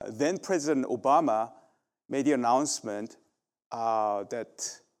then President Obama made the announcement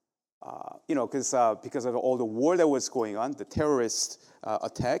that, because of all the war that was going on, the terrorist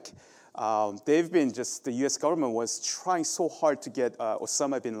attack, the U.S. government was trying so hard to get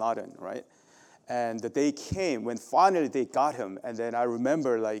Osama bin Laden, right? And the day came when finally they got him. And then I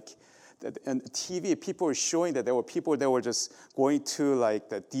remember, on TV, people were showing that there were people that were just going to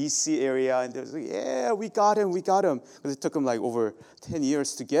the D.C. area, and they were like, yeah, we got him. Because it took them over 10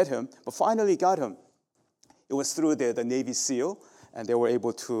 years to get him, but finally got him. It was through the Navy SEAL, and they were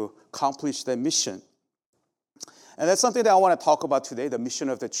able to accomplish their mission. And that's something that I want to talk about today, the mission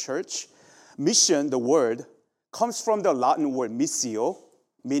of the church. Mission, the word, comes from the Latin word missio,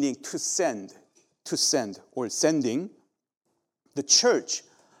 meaning to send or sending. The church,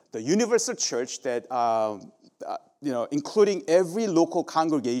 the universal church that, including every local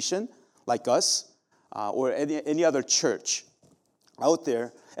congregation like us or any other church out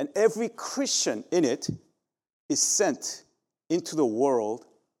there, and every Christian in it is sent into the world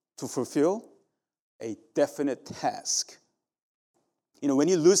to fulfill a definite task. When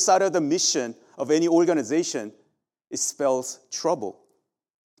you lose sight of the mission of any organization, it spells trouble.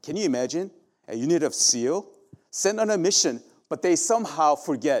 Can you imagine a unit of SEAL sent on a mission, but they somehow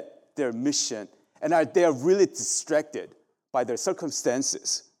forget their mission and they are really distracted by their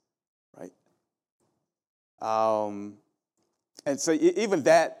circumstances, right? And so even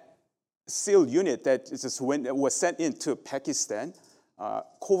that SEAL unit that was sent into Pakistan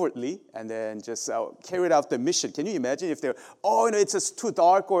covertly and then just carried out the mission. Can you imagine if it's just too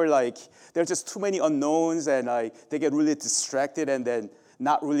dark or there are just too many unknowns and they get really distracted and then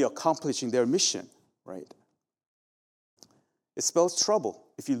not really accomplishing their mission, right? It spells trouble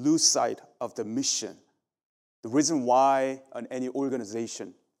if you lose sight of the mission, the reason why any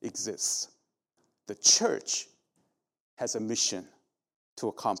organization exists. The church has a mission to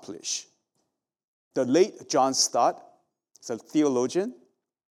accomplish. The late John Stott, he's a theologian,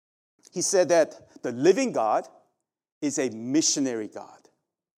 he said that the living God is a missionary God.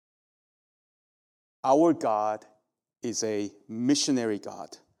 Our God is a missionary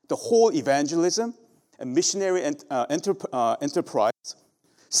God. The whole evangelism and missionary enterprise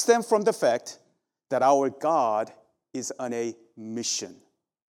stem from the fact that our God is on a mission.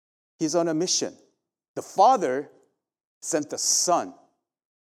 He's on a mission. The Father sent the Son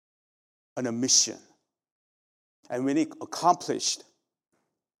on a mission. And when he accomplished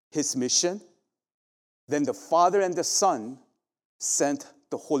his mission, then the Father and the Son sent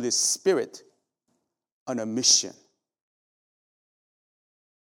the Holy Spirit on a mission.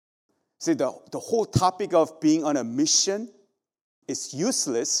 See, the whole topic of being on a mission is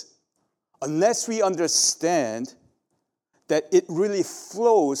useless unless we understand that it really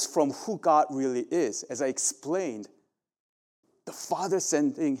flows from who God really is. As I explained, the Father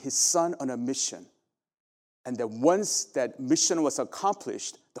sending his Son on a mission. And then once that mission was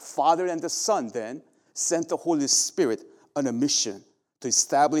accomplished, the Father and the Son then sent the Holy Spirit on a mission to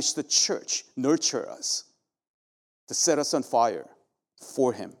establish the church, nurture us, to set us on fire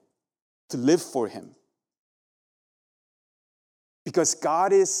for him, to live for him. Because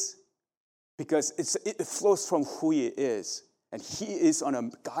it flows from who he is. And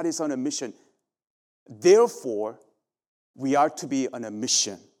God is on a mission. Therefore, we are to be on a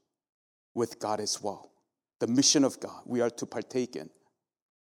mission with God as well. The mission of God we are to partake in.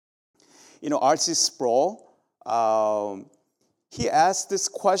 R.C. Sproul, he asked this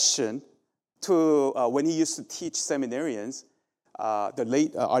question when he used to teach seminarians, the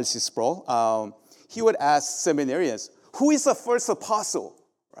late R.C. Sproul, he would ask seminarians, who is the first apostle,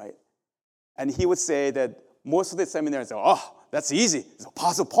 right? And he would say that most of the seminarians say, that's easy, it's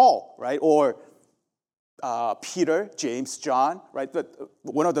Apostle Paul, right? Or Peter, James, John, right? But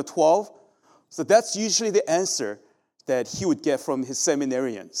one of the 12. So that's usually the answer that he would get from his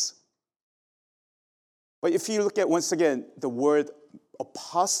seminarians. But if you look at, once again, the word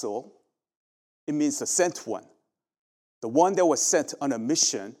apostle, it means the sent one. The one that was sent on a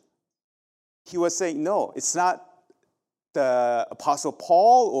mission. He was saying, no, it's not the Apostle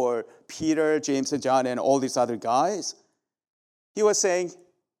Paul or Peter, James, and John, and all these other guys. He was saying,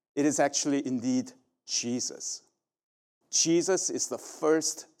 it is actually indeed Jesus. Jesus is the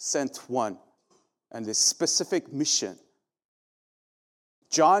first sent one and this specific mission.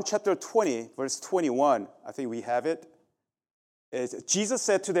 John chapter 20, verse 21, I think we have it. Jesus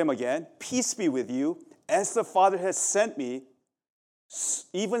said to them again, peace be with you. As the Father has sent me,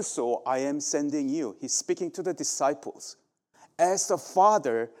 even so I am sending you. He's speaking to the disciples. As the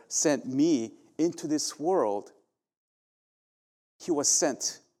Father sent me into this world, he was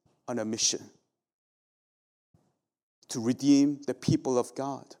sent on a mission to redeem the people of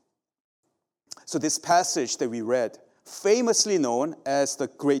God. So this passage that we read, famously known as the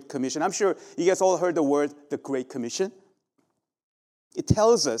Great Commission. I'm sure you guys all heard the word, the Great Commission. It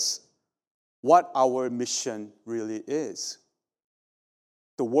tells us what our mission really is.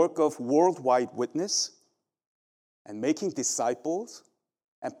 The work of worldwide witness and making disciples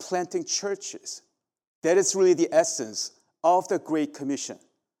and planting churches. That is really the essence of the Great Commission.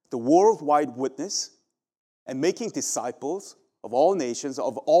 The worldwide witness and making disciples of all nations,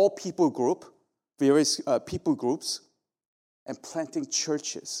 of all people group, various people groups, and planting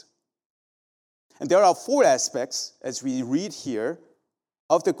churches. And there are 4 aspects, as we read here,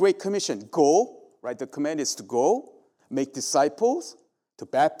 of the Great Commission. Go, right? The command is to go, make disciples, to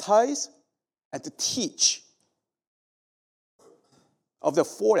baptize, and to teach. Of the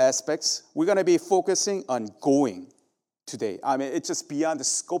 4 aspects, we're going to be focusing on going today. I mean, it's just beyond the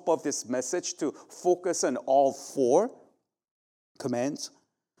scope of this message to focus on all 4 commands.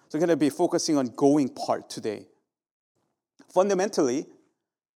 So we're going to be focusing on going part today. Fundamentally,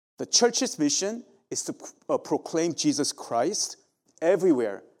 the church's mission is to proclaim Jesus Christ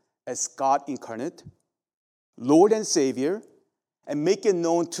everywhere as God incarnate, Lord and Savior, and make it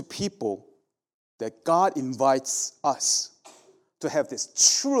known to people that God invites us to have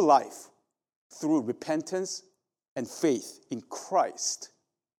this true life through repentance and faith in Christ.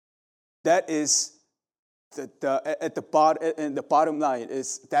 That is the bottom line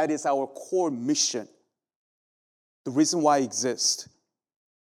is that is our core mission. The reason why I exist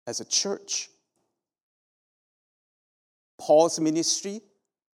as a church. Paul's ministry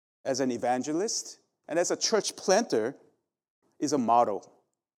as an evangelist and as a church planter is a model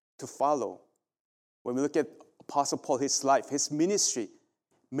to follow. When we look at Apostle Paul, his life, his ministry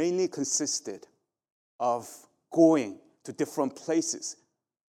mainly consisted of going to different places,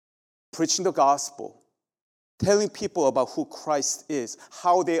 preaching the gospel, telling people about who Christ is,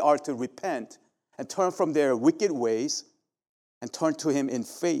 how they are to repent and turn from their wicked ways and turn to him in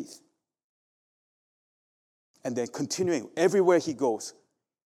faith. And then continuing, everywhere he goes,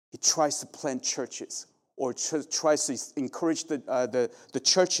 he tries to plant churches or tries to encourage the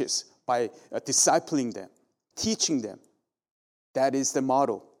churches by discipling them, teaching them. That is the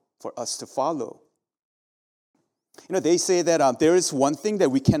model for us to follow. You know, they say that there is one thing that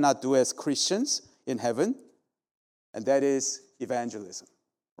we cannot do as Christians in heaven, and that is evangelism,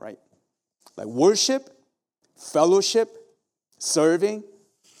 right? Like worship, fellowship, serving,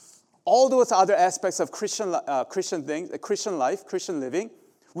 all those other aspects of Christian things, Christian life, Christian living,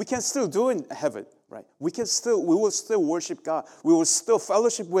 we can still do in heaven, right? We will still worship God. We will still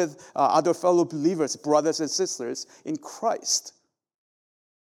fellowship with other fellow believers, brothers and sisters in Christ.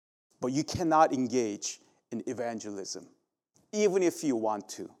 But you cannot engage in evangelism, even if you want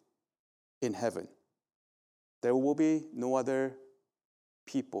to, in heaven. There will be no other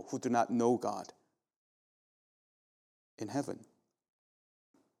people who do not know God in heaven.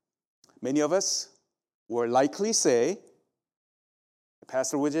 Many of us will likely say,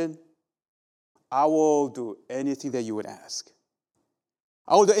 Pastor Woojin, I will do anything that you would ask.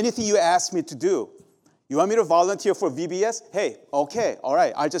 I will do anything you ask me to do. You want me to volunteer for VBS? Hey, okay, all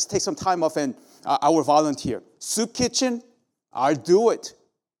right. I'll just take some time off and I will volunteer. Soup kitchen? I'll do it.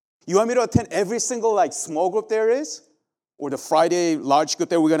 You want me to attend every single small group there is? Or the Friday large group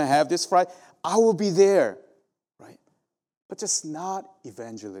that we're going to have this Friday? I will be there, right? But just not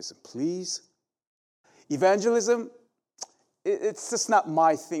evangelism, please. Evangelism, it's just not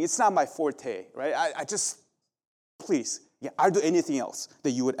my thing. It's not my forte, right? I just, please, I'll do anything else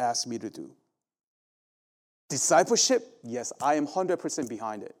that you would ask me to do. Discipleship, yes, I am 100%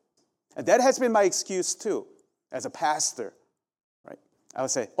 behind it. And that has been my excuse too, as a pastor, right? I would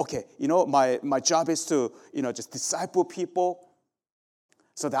say, okay, my job is to, just disciple people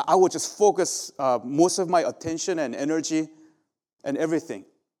so that I will just focus most of my attention and energy and everything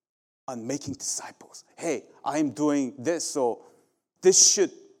on making disciples. Hey, I'm doing this, so this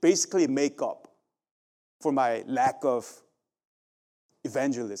should basically make up for my lack of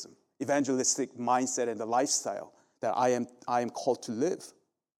evangelistic mindset and the lifestyle that I am called to live.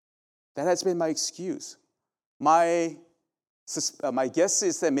 That has been my excuse. My guess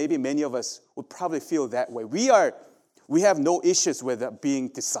is that maybe many of us would probably feel that way. We have no issues with being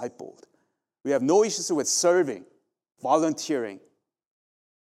discipled. We have no issues with serving, volunteering,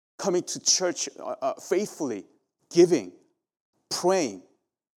 coming to church faithfully, giving, praying,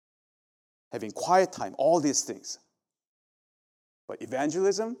 having quiet time, all these things. But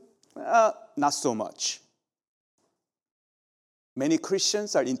evangelism, not so much. Many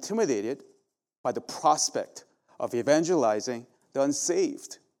Christians are intimidated by the prospect of evangelizing the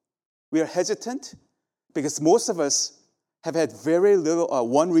unsaved. We are hesitant because most of us have had very little,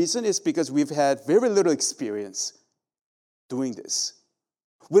 one reason is because we've had very little experience doing this.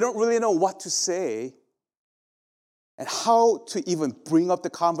 We don't really know what to say and how to even bring up the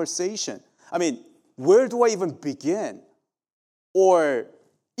conversation. I mean, where do I even begin? Or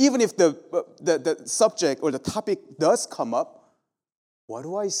even if the subject or the topic does come up, what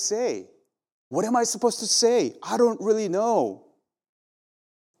do I say? What am I supposed to say? I don't really know.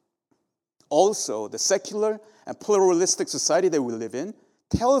 Also, the secular and pluralistic society that we live in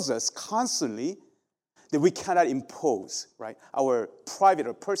tells us constantly that we cannot impose, right, our private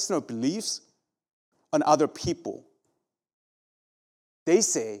or personal beliefs on other people. They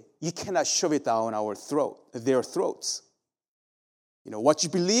say you cannot shove it down their throats. You know, what you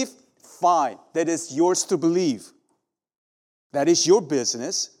believe, fine. That is yours to believe. That is your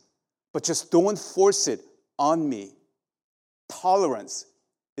business, but just don't force it on me. Tolerance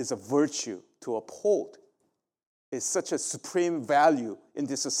is a virtue to uphold. It's such a supreme value in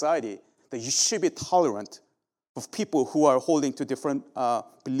this society that you should be tolerant of people who are holding to different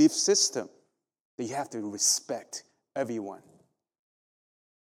belief system. That you have to respect everyone.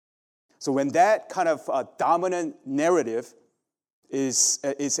 So when that kind of dominant narrative is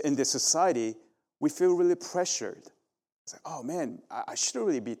in the society, we feel really pressured. It's like, oh man, I shouldn't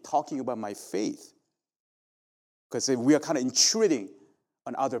really be talking about my faith. Because we are kind of intruding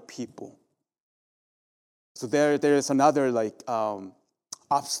on other people. So there is another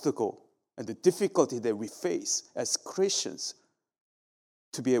obstacle and the difficulty that we face as Christians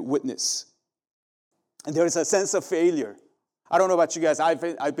to be a witness. And there is a sense of failure. I don't know about you guys.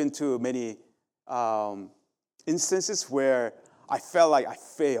 I've been to many instances where I felt like I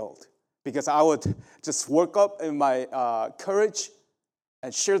failed because I would just work up in my courage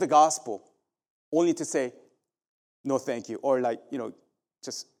and share the gospel, only to say, no, thank you, or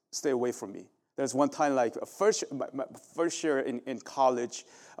just stay away from me. There's one time, my first year in college,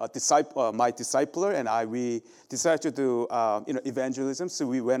 my discipler and I, we decided to do evangelism. So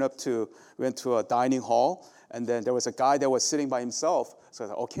we went to a dining hall, and then there was a guy that was sitting by himself. So I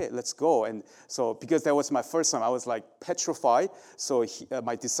thought, okay, let's go. And so because that was my first time, I was petrified. So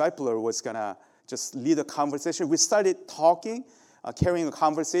my discipler was gonna just lead a conversation. We started talking, carrying a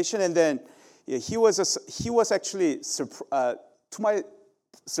conversation, and then he was actually to my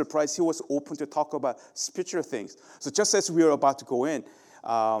surprise, he was open to talk about spiritual things. So just as we were about to go in,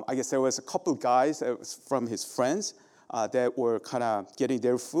 I guess there was a couple guys from his friends that were kind of getting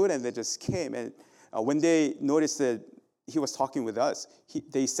their food, and they just came. And when they noticed that he was talking with us,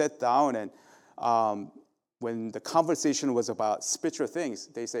 they sat down, and when the conversation was about spiritual things,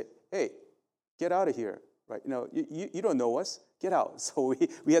 they said, "Hey, get out of here! Right? You don't know us. Get out." So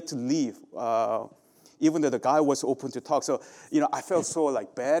we had to leave. Even though the guy was open to talk. So, I felt so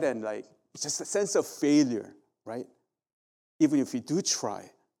bad and just a sense of failure, right? Even if you do try.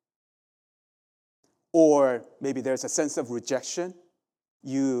 Or maybe there's a sense of rejection.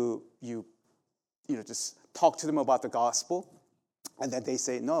 You just talk to them about the gospel, and then they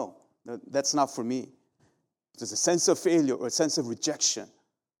say, no, that's not for me. There's a sense of failure or a sense of rejection,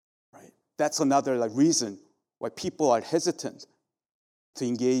 right? That's another reason why people are hesitant to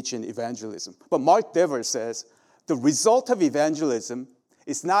engage in evangelism. But Mark Dever says, the result of evangelism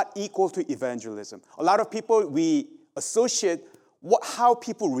is not equal to evangelism. A lot of people, we associate how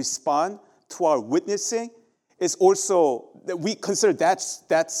people respond to our witnessing is also, that we consider that's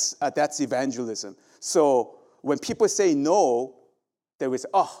evangelism. So when people say no, they will say,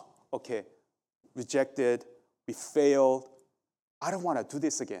 oh, okay, rejected, we failed. I don't want to do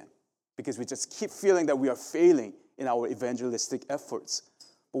this again, because we just keep feeling that we are failing in our evangelistic efforts.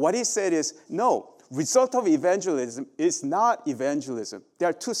 But what he said is, no, result of evangelism is not evangelism. There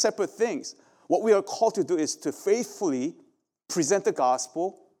are two separate things. What we are called to do is to faithfully present the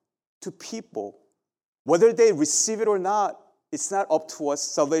gospel to people. Whether they receive it or not, it's not up to us.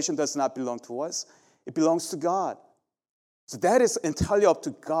 Salvation does not belong to us. It belongs to God. So that is entirely up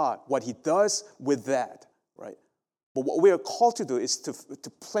to God, what he does with that, right? But what we are called to do is to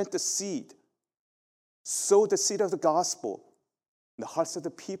plant the seed, sow the seed of the gospel in the hearts of the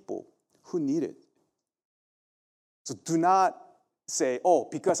people who need it. So do not say, oh,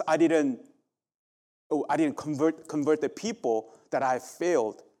 because I didn't convert the people that I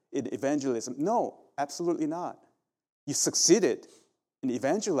failed in evangelism. No, absolutely not. You succeeded in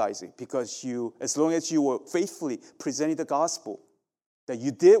evangelizing because as long as you were faithfully presenting the gospel, that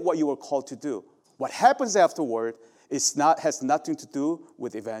you did what you were called to do. What happens afterward has nothing to do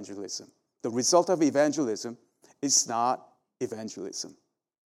with evangelism. The result of evangelism is not evangelism.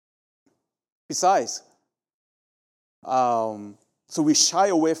 Besides, so we shy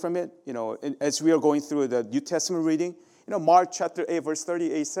away from it. As we are going through the New Testament reading, Mark chapter 8, verse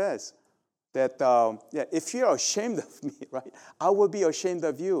 38 says that, if you're ashamed of me, right, I will be ashamed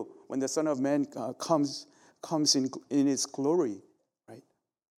of you when the Son of Man comes in his glory, right?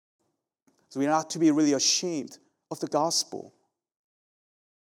 So we're not to be really ashamed of the gospel.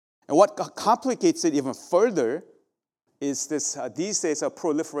 And what complicates it even further is this these days a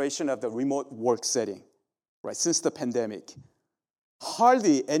proliferation of the remote work setting, right? Since the pandemic,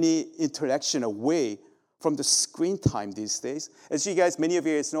 hardly any interaction away from the screen time these days. As you guys, many of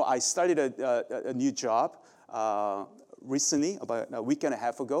you guys know, I started a new job recently, about a week and a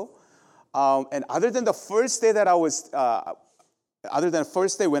half ago. And other than the first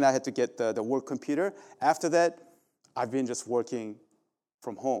day when I had to get the work computer, after that, I've been just working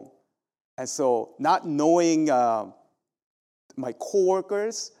from home. And so not knowing my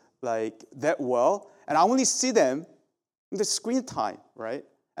coworkers like that well, and I only see them in the screen time, right?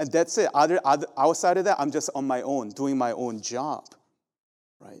 And that's it. Outside of that, I'm just on my own, doing my own job,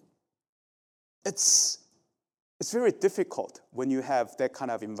 right? It's very difficult when you have that kind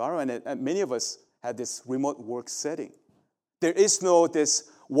of environment, and many of us had this remote work setting. There is no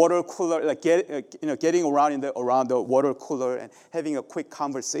this water cooler, like getting around around the water cooler and having a quick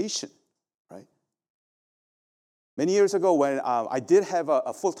conversation, right? Many years ago, when I did have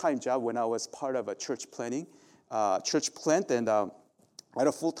a full-time job when I was part of a church plant, and I had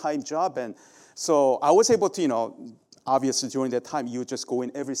a full-time job, and so I was able to, obviously during that time, you just go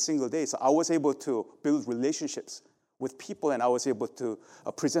in every single day. So I was able to build relationships with people, and I was able to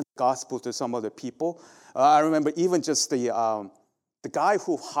present the gospel to some other people. I remember even just the guy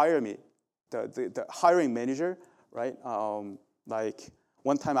who hired me, the hiring manager, right? Like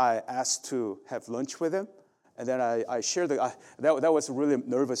one time I asked to have lunch with him, and then I shared that was a really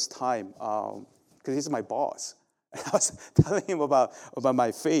nervous time because he's my boss. And I was telling him about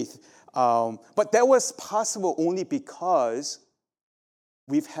my faith. But that was possible only because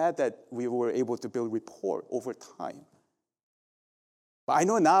we were able to build rapport over time. But I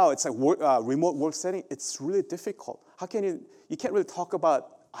know now it's like remote work setting, it's really difficult. How can you can't really talk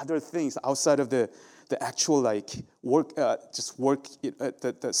about other things outside of the actual work,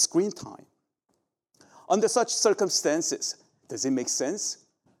 the screen time. Under such circumstances, does it make sense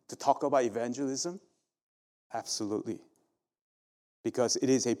to talk about evangelism? Absolutely. Because it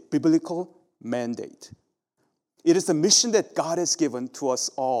is a biblical mandate. It is the mission that God has given to us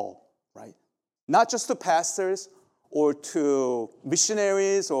all, right? Not just to pastors or to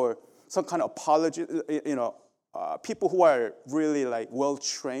missionaries or some kind of people who are really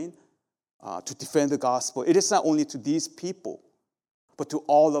well-trained to defend the gospel. It is not only to these people, but to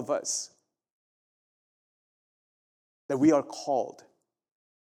all of us that we are called.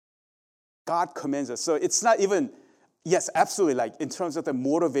 God commands us. So it's not even, yes, absolutely, in terms of the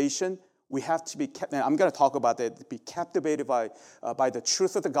motivation, we have to be kept, and I'm going to talk about that, be captivated by the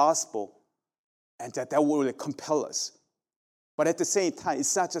truth of the gospel, and that will really compel us. But at the same time,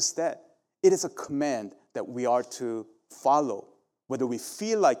 it's not just that. It is a command that we are to follow, whether we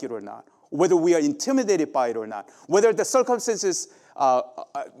feel like it or not, whether we are intimidated by it or not, whether the circumstances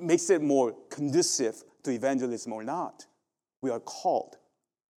makes it more conducive to evangelism or not. We are called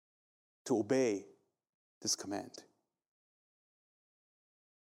to obey this command.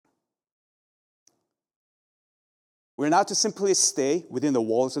 We're not to simply stay within the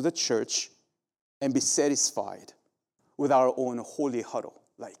walls of the church and be satisfied with our own holy huddle,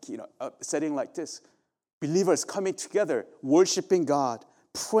 a setting like this. Believers coming together, worshiping God,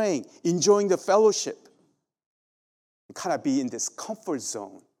 praying, enjoying the fellowship. We kind of be in this comfort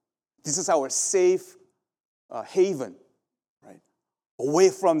zone. This is our safe haven, right? Away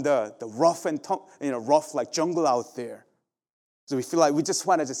from the rough and rough jungle out there. So we feel like we just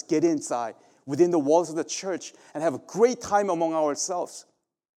want to just get inside within the walls of the church and have a great time among ourselves.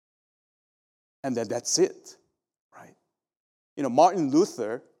 And then that's it, right? Martin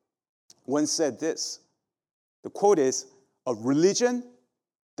Luther once said this. The quote is, "A religion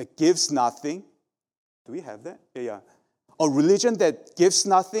that gives nothing." Do we have that? Yeah. A religion that gives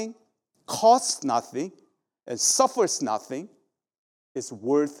nothing, costs nothing, and suffers nothing is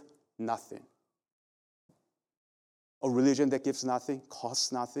worth nothing. A religion that gives nothing,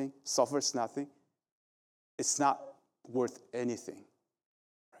 costs nothing, suffers nothing, it's not worth anything.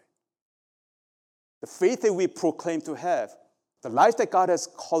 Right? The faith that we proclaim to have, the life that God has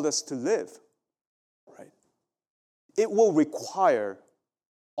called us to live, right? It will require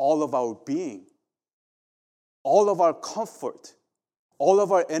all of our being, all of our comfort, all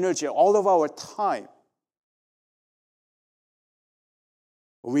of our energy, all of our time.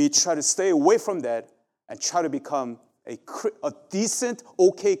 We try to stay away from that and try to become a decent,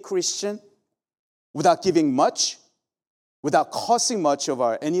 okay Christian without giving much. without costing much of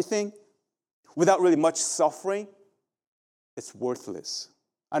our anything, without really much suffering, it's worthless.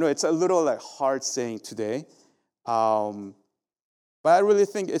 I know it's a little like hard saying today, but I really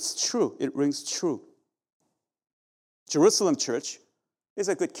think it's true. It rings true. Jerusalem church is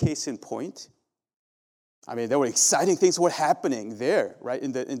a good case in point. I mean, there were exciting things were happening there, right?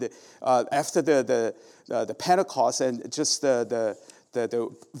 After the Pentecost and just the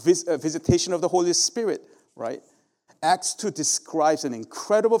visitation of the Holy Spirit, right? Acts 2 describes an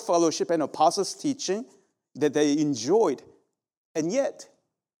incredible fellowship and apostles' teaching that they enjoyed. And yet,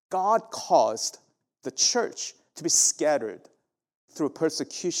 God caused the church to be scattered through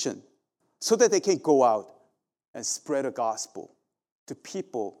persecution so that they can go out and spread the gospel to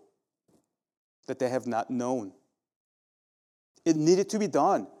people that they have not known. It needed to be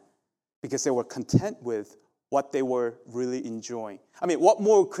done because they were content with what they were really enjoying. I mean, what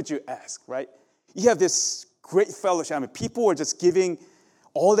more could you ask, right? You have this great fellowship. I mean, people were just giving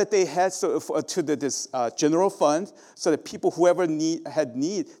all that they had to this general fund so that people, whoever had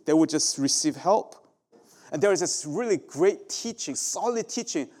need, they would just receive help. And there was this really great teaching, solid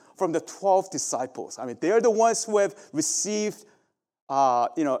teaching from the 12 disciples. I mean, they're the ones who have received,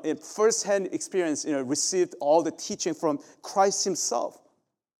 in first-hand experience, received all the teaching from Christ himself.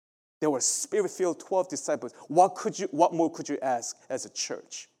 There were spirit-filled 12 disciples. What more could you ask as a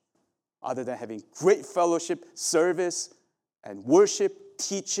church other than having great fellowship, service, and worship,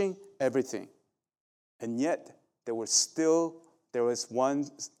 teaching, everything? And yet, there was one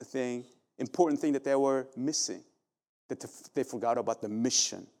thing, important thing that they were missing, that they forgot about the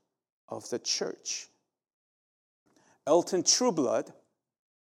mission of the church. Elton Trueblood,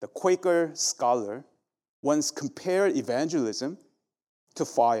 the Quaker scholar, once compared evangelism to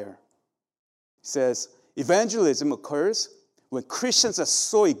fire. He says, evangelism occurs when Christians are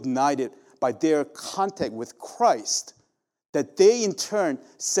so ignited by their contact with Christ that they in turn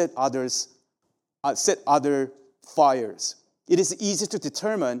set other fires. It is easy to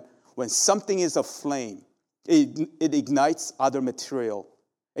determine when something is aflame. It ignites other material.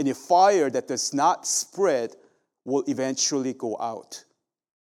 And a fire that does not spread will eventually go out.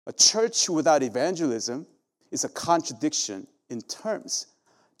 A church without evangelism is a contradiction in terms,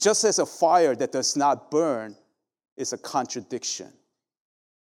 just as a fire that does not burn is a contradiction.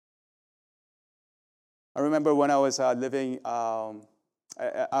 I remember when I was living,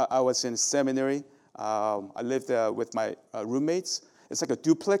 I was in seminary. I lived with my roommates. It's like a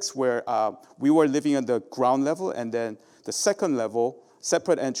duplex where we were living on the ground level, and then the second level,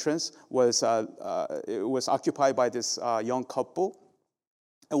 separate entrance, was occupied by this young couple.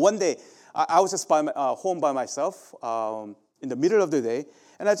 And one day, I was just home by myself in the middle of the day,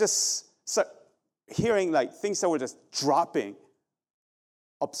 and I just started hearing like things that were just dropping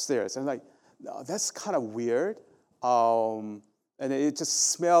upstairs. And like, no, that's kind of weird. And it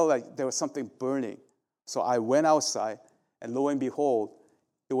just smelled like there was something burning. So I went outside, and lo and behold,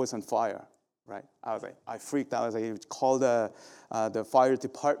 it was on fire. Right? I freaked out. I was like, call the fire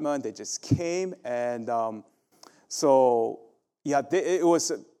department. They just came, and it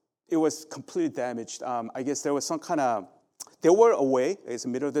was completely damaged. I guess there was they were away. It's the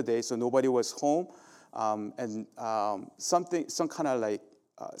middle of the day, so nobody was home, and something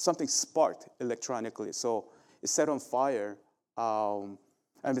sparked electronically. So it set on fire, and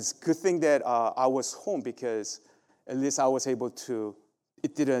it's a good thing that I was home because at least I was able to.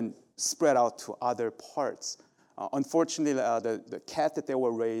 It didn't spread out to other parts. Unfortunately, the cat that they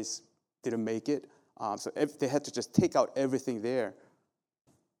were raised didn't make it, so they had to just take out everything there.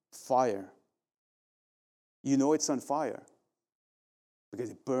 Fire. You know it's on fire because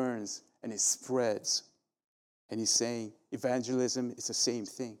it burns and it spreads. And he's saying evangelism is the same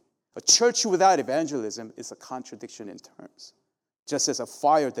thing. A church without evangelism is a contradiction in terms. Just as a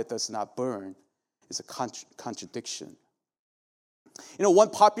fire that does not burn is a contradiction. You know, one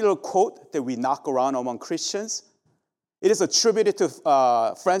popular quote that we knock around among Christians, it is attributed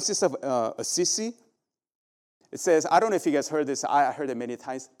to Francis of Assisi. It says, I don't know if you guys heard this, I heard it many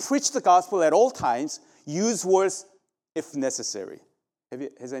times, preach the gospel at all times, use words if necessary.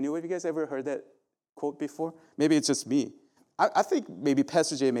 Has anyone of you guys ever heard that quote before? Maybe it's just me. I think maybe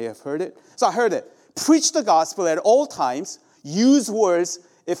Pastor Jay may have heard it. So I heard it. Preach the gospel at all times, use words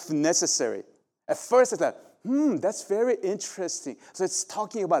if necessary. At first it's like, that's very interesting. So it's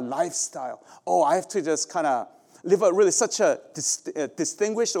talking about lifestyle. Oh, I have to just kind of live a really such a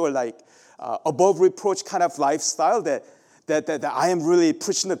distinguished or like above reproach kind of lifestyle that I am really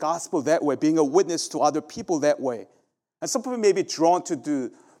preaching the gospel that way, being a witness to other people that way. And some people may be drawn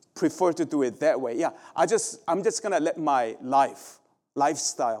to prefer to do it that way. Yeah, I'm just gonna let my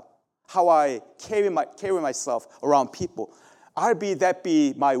lifestyle, how I carry myself around people. That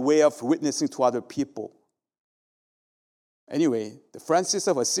be my way of witnessing to other people. Anyway, the Francis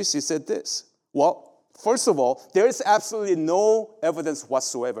of Assisi said this. Well, first of all, there is absolutely no evidence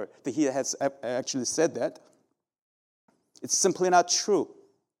whatsoever that he has actually said that. It's simply not true.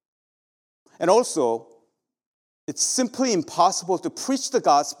 And also, it's simply impossible to preach the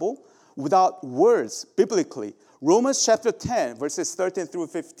gospel without words biblically. Romans chapter 10, verses 13 through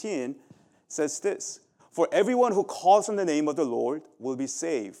 15 says this. For everyone who calls on the name of the Lord will be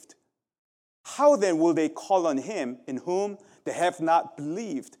saved. How then will they call on him in whom they have not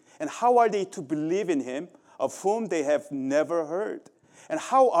believed? And how are they to believe in him of whom they have never heard? And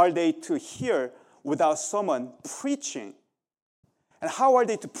how are they to hear without someone preaching? And how are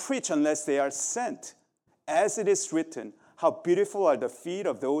they to preach unless they are sent? As it is written, how beautiful are the feet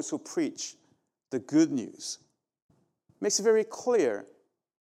of those who preach the good news. Makes it very clear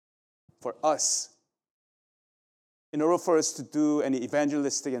for us, in order for us to do any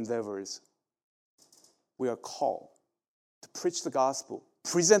evangelistic endeavors, we are called to preach the gospel,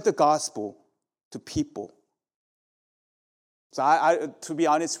 present the gospel to people. So to be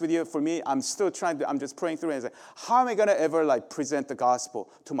honest with you, for me, I'm just praying through and saying, how am I going to ever present the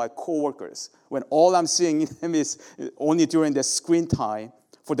gospel to my coworkers when all I'm seeing them is only during their screen time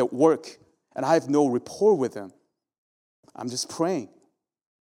for the work and I have no rapport with them? I'm just praying.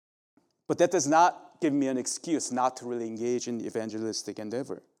 But that does not give me an excuse not to really engage in the evangelistic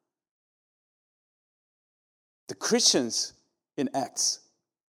endeavor. The Christians in Acts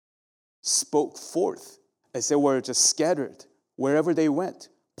spoke forth as they were just scattered wherever they went.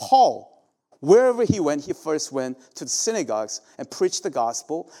 Paul, wherever he went, he first went to the synagogues and preached the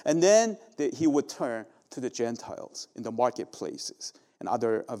gospel, and then he would turn to the Gentiles in the marketplaces and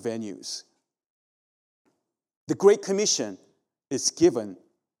other venues. The Great Commission is given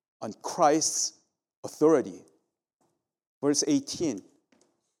on Christ's authority. Verse 18,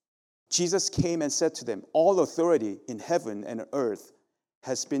 Jesus came and said to them, all authority in heaven and earth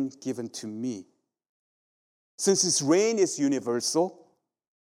has been given to me. Since his reign is universal,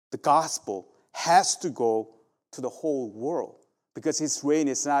 the gospel has to go to the whole world because his reign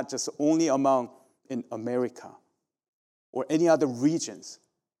is not just only in America or any other regions.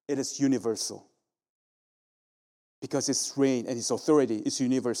 It is universal. Because his reign and his authority is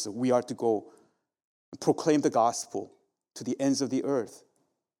universal, we are to go and proclaim the gospel to the ends of the earth.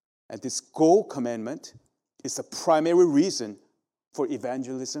 And this go commandment is the primary reason for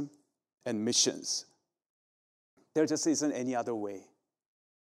evangelism and missions. There just isn't any other way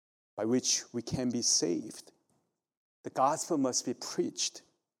by which we can be saved. The gospel must be preached,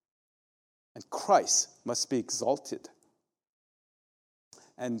 and Christ must be exalted.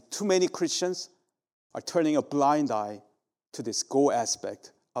 And too many Christians are turning a blind eye to this go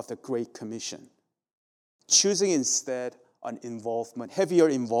aspect of the Great Commission, choosing instead an heavier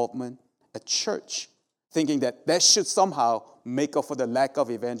involvement at church, thinking that should somehow make up for the lack of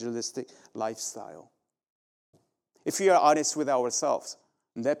evangelistic lifestyle. If we are honest with ourselves,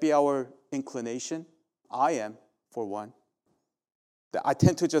 and that be our inclination, I am, for one, that I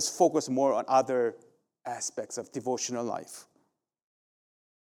tend to just focus more on other aspects of devotional life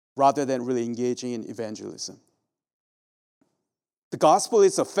rather than really engaging in evangelism. The gospel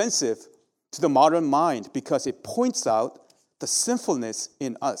is offensive to the modern mind because it points out the sinfulness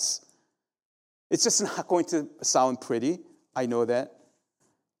in us. It's just not going to sound pretty, I know that,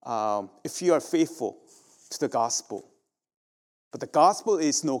 if you are faithful to the gospel. But the gospel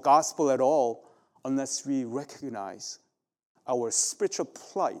is no gospel at all unless we recognize our spiritual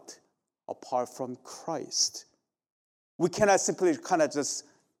plight apart from Christ. We cannot simply kind of just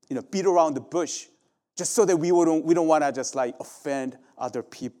beat around the bush just so that we don't want to just offend other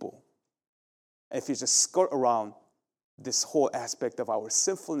people. If you just skirt around this whole aspect of our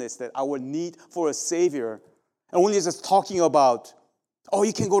sinfulness, that our need for a Savior, and only just talking about, oh,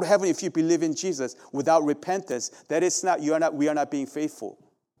 you can go to heaven if you believe in Jesus without repentance, we are not being faithful.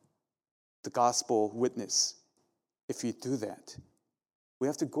 The gospel witness, if you do that, we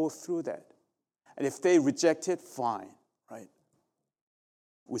have to go through that. And if they reject it, fine, right?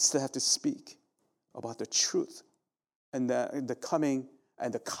 We still have to speak about the truth and the coming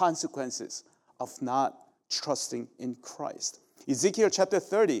and the consequences of not trusting in Christ. Ezekiel chapter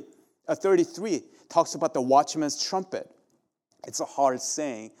 33 talks about the watchman's trumpet. It's a hard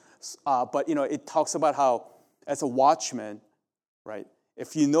saying, but it talks about how, as a watchman, right,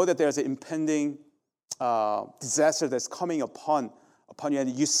 if you know that there's an impending disaster that's coming upon you, and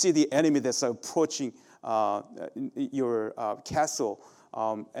you see the enemy that's approaching your castle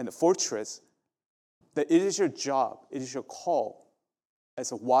and the fortress, that it is your job, it is your call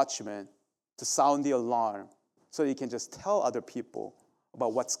as a watchman to sound the alarm so you can just tell other people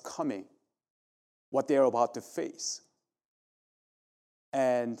about what's coming, what they're about to face.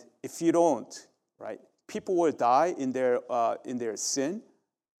 And if you don't, right, people will die in their sin,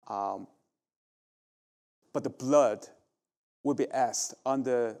 but the blood will be asked on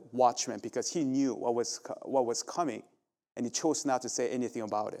the watchman because he knew what was coming, and he chose not to say anything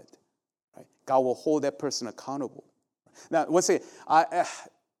about it. Right? God will hold that person accountable. Now, once again,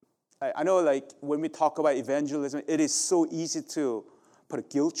 I know, like, when we talk about evangelism, it is so easy to put a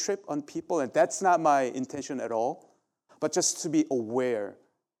guilt trip on people, and that's not my intention at all. But just to be aware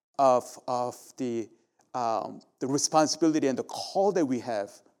of the responsibility and the call that we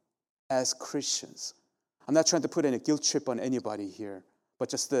have as Christians. I'm not trying to put any guilt trip on anybody here, but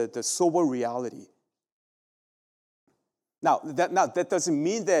just the sober reality. Now, that doesn't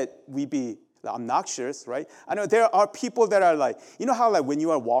mean that we be obnoxious, right? I know there are people that are like, you know how like when you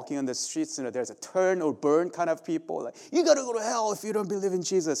are walking on the streets, there's a turn or burn kind of people, like, you got to go to hell if you don't believe in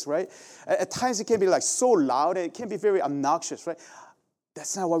Jesus, right? At times it can be like so loud and it can be very obnoxious, right?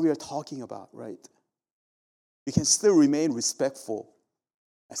 That's not what we are talking about, right? You can still remain respectful.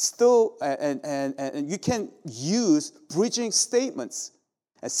 And you can use bridging statements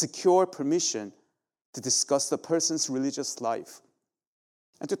and secure permission to discuss the person's religious life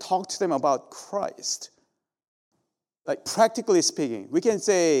and to talk to them about Christ. Like, practically speaking, we can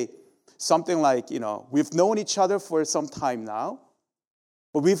say something like, we've known each other for some time now,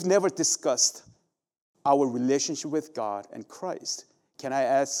 but we've never discussed our relationship with God and Christ. Can I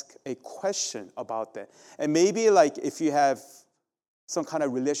ask a question about that? And maybe, like, if you have some kind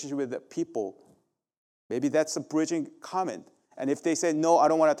of relationship with the people, maybe that's a bridging comment. And if they say, no, I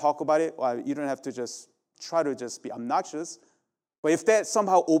don't want to talk about it, well, you don't have to just try to just be obnoxious. But if that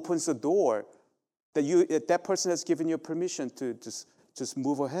somehow opens the door, that person has given you permission to just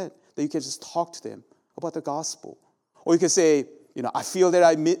move ahead, then you can just talk to them about the gospel. Or you can say, I feel that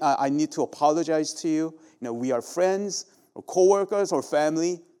I need to apologize to you. We are friends or coworkers or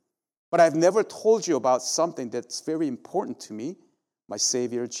family, but I've never told you about something that's very important to me, my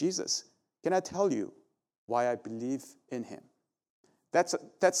Savior Jesus. Can I tell you why I believe in him?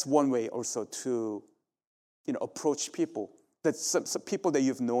 That's one way also to approach people. That's some people that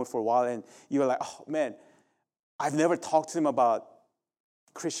you've known for a while, and you're like, oh man, I've never talked to them about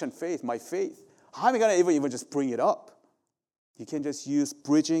Christian faith, my faith. How am I going to even just bring it up? You can just use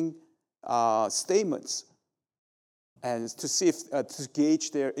bridging statements and to see if to gauge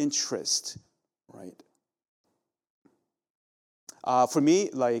their interest, right? For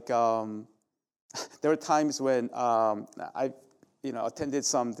me, like there are times when I attended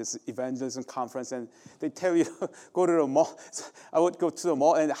this evangelism conference, and they tell you go to the mall. So I would go to the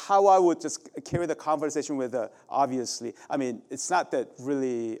mall, and how I would just carry the conversation with, obviously, I mean, it's not that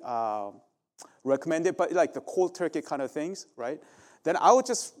really recommended, but like the cold turkey kind of things, right? Then I would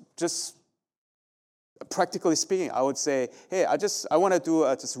just practically speaking, I would say, hey, I want to do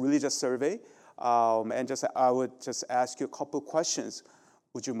a just religious survey, and I would just ask you a couple questions.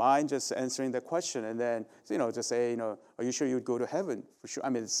 Would you mind just answering that question? And then, just say, are you sure you would go to heaven? For sure. I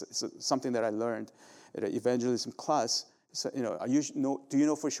mean, it's something that I learned at an evangelism class. So, do you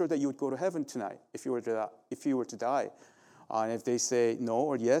know for sure that you would go to heaven tonight if you were to die? And if they say no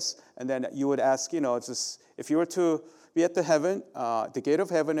or yes, and then you would ask, just if you were to be at the gate of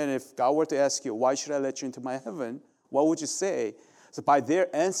heaven, and if God were to ask you, why should I let you into my heaven? What would you say? So by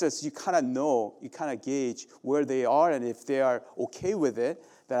their answers, you kind of gauge where they are, and if they are okay with it,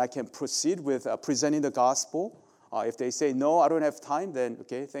 then I can proceed with presenting the gospel. If they say, no, I don't have time, then,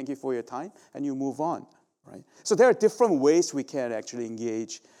 okay, thank you for your time, and you move on, right? So there are different ways we can actually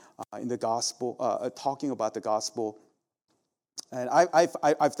engage in the gospel, talking about the gospel. And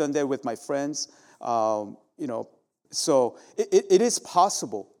I've done that with my friends, so it is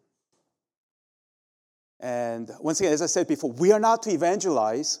possible. And once again, as I said before, we are not to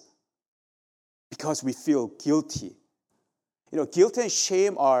evangelize because we feel guilty. Guilt and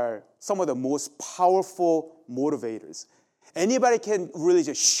shame are some of the most powerful motivators. Anybody can really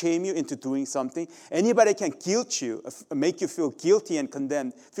just shame you into doing something. Anybody can guilt you, make you feel guilty and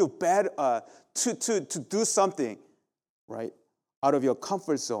condemned, feel bad to do something, right, out of your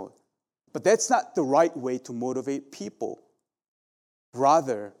comfort zone. But that's not the right way to motivate people.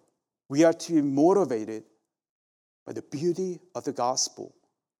 Rather, we are to be motivated by the beauty of the gospel.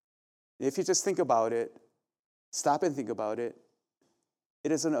 If you just think about it, stop and think about it,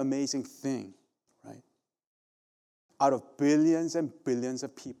 it is an amazing thing, right? Out of billions and billions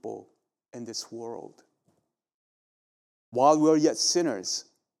of people in this world, while we are yet sinners,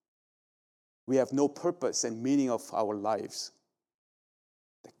 we have no purpose and meaning of our lives.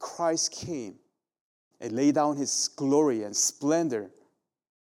 that Christ came and laid down his glory and splendor,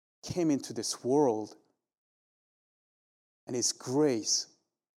 came into this world, and his grace,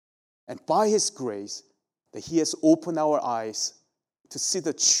 and by his grace, that he has opened our eyes to see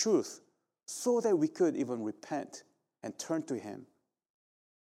the truth so that we could even repent and turn to him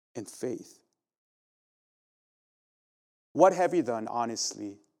in faith. What have you done,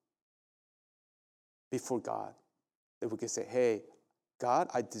 honestly, before God, that we could say, hey, God,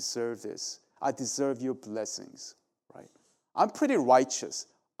 I deserve this. I deserve your blessings, right? I'm pretty righteous.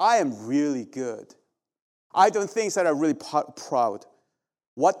 I am really good. I do things that are really proud.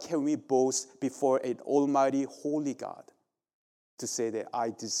 What can we boast before an almighty, holy God to say that I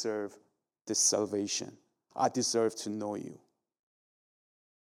deserve this salvation? I deserve to know you.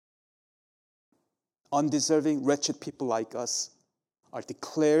 Undeserving, wretched people like us are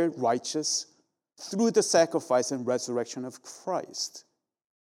declared righteous through the sacrifice and resurrection of Christ.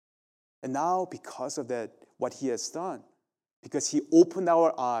 And now, because of that, what he has done, because he opened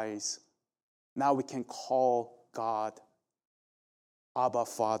our eyes, now we can call God Abba,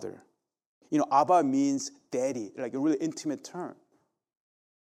 Father. You know, Abba means daddy, like a really intimate term.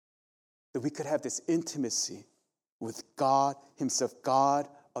 That we could have this intimacy with God himself, God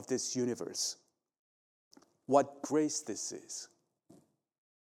of this universe. What grace this is.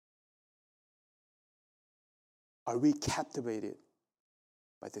 Are we captivated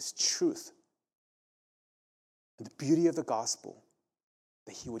by this truth and the beauty of the gospel,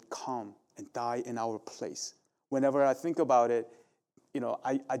 that he would come and die in our place? Whenever I think about it, you know,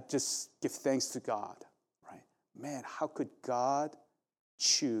 I just give thanks to God, right? Man, how could God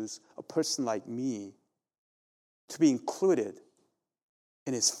choose a person like me to be included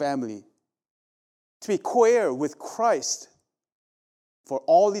in his family, to be co-heir with Christ for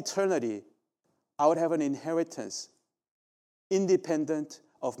all eternity? I would have an inheritance independent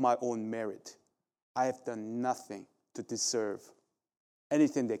of my own merit. I have done nothing to deserve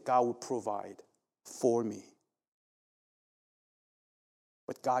anything that God would provide for me.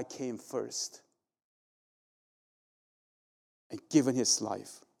 But God came first and given his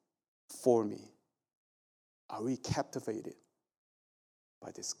life for me. Are we captivated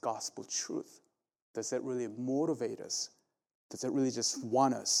by this gospel truth? Does that really motivate us? Does it really just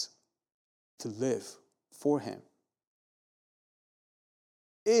want us to live for him?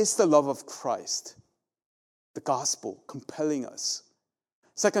 Is the love of Christ, the gospel, compelling us?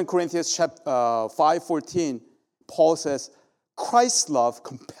 2 Corinthians 5:14, Paul says, Christ's love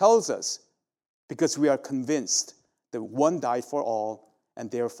compels us because we are convinced that one died for all,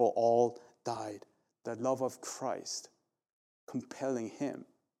 and therefore all died. The love of Christ compelling him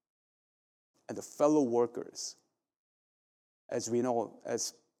and the fellow workers. As we know,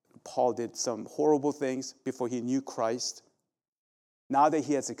 as Paul did some horrible things before he knew Christ, now that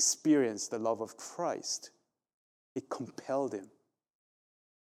he has experienced the love of Christ, it compelled him.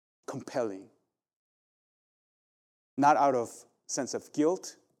 Compelling. Not out of sense of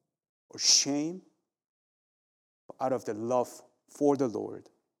guilt or shame, but out of the love for the Lord.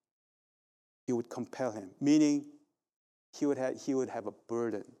 It would compel him, meaning he would have a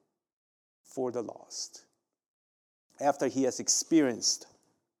burden for the lost. After he has experienced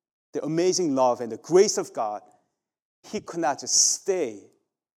the amazing love and the grace of God, he could not just stay,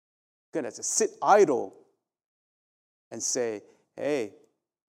 could not just sit idle and say, hey,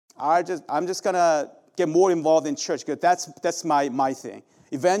 I'm just gonna get more involved in church because that's my thing.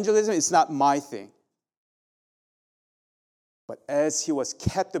 Evangelism is not my thing. But as he was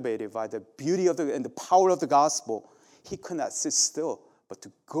captivated by the beauty and the power of the gospel, he could not sit still, but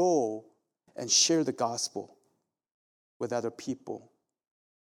to go and share the gospel with other people.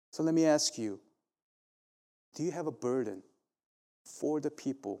 So let me ask you, do you have a burden for the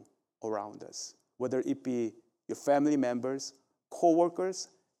people around us? Whether it be your family members, co-workers,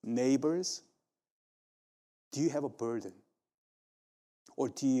 neighbors, do you have a burden? Or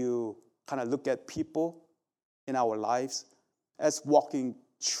do you kind of look at people in our lives as walking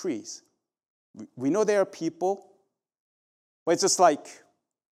trees? We know there are people, but it's just like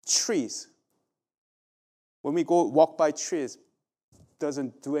trees. When we go walk by trees,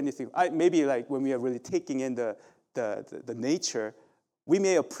 doesn't do anything. Maybe like when we are really taking in the nature, we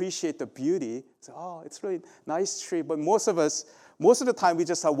may appreciate the beauty. Say, oh, it's really nice tree. But most of the time, we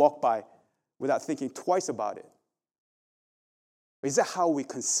just walk by without thinking twice about it. Is that how we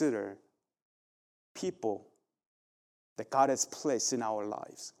consider people that God has placed in our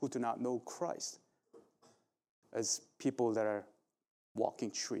lives who do not know Christ as people that are walking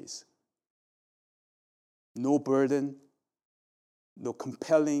trees? No burden, no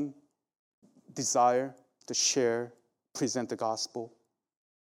compelling desire to share, present the gospel.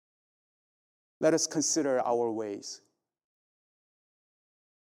 let us consider our ways.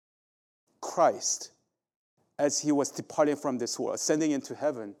 Christ, as he was departing from this world, ascending into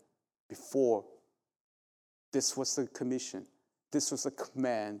heaven, before, this was the commission. This was the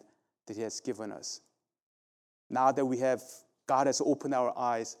command that he has given us. Now that God has opened our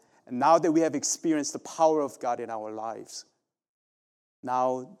eyes, and now that we have experienced the power of God in our lives,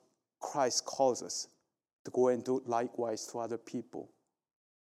 now Christ calls us to go and do likewise to other people.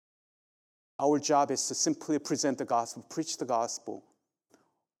 Our job is to simply present the gospel, preach the gospel.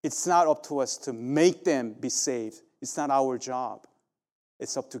 It's not up to us to make them be saved. It's not our job.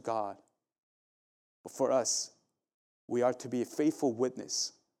 It's up to God. But for us, we are to be a faithful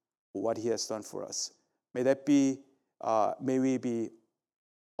witness for what he has done for us. May we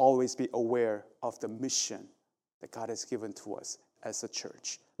always be aware of the mission that God has given to us as a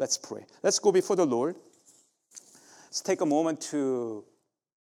church. Let's pray. Let's go before the Lord. Let's take a moment to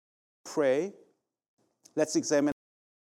pray. Let's examine